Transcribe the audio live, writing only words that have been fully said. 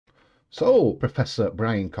So, Professor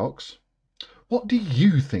Brian Cox, what do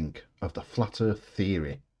you think of the flat earth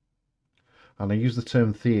theory? And I use the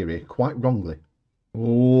term theory quite wrongly.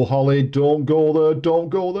 Oh, Holly, don't go there, don't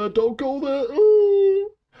go there, don't go there.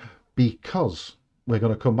 Ooh. Because we're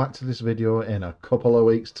going to come back to this video in a couple of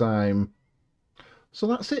weeks' time. So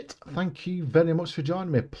that's it. Thank you very much for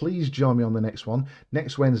joining me. Please join me on the next one.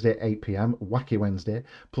 Next Wednesday, 8 p.m, Wacky Wednesday.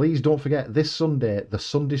 Please don't forget this Sunday, the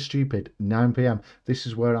Sunday Stupid, 9 p.m. This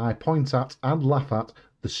is where I point at and laugh at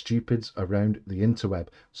the stupids around the interweb.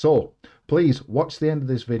 So please watch the end of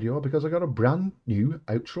this video because I got a brand new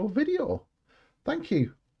outro video. Thank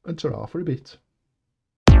you, and ta-ra for a bit.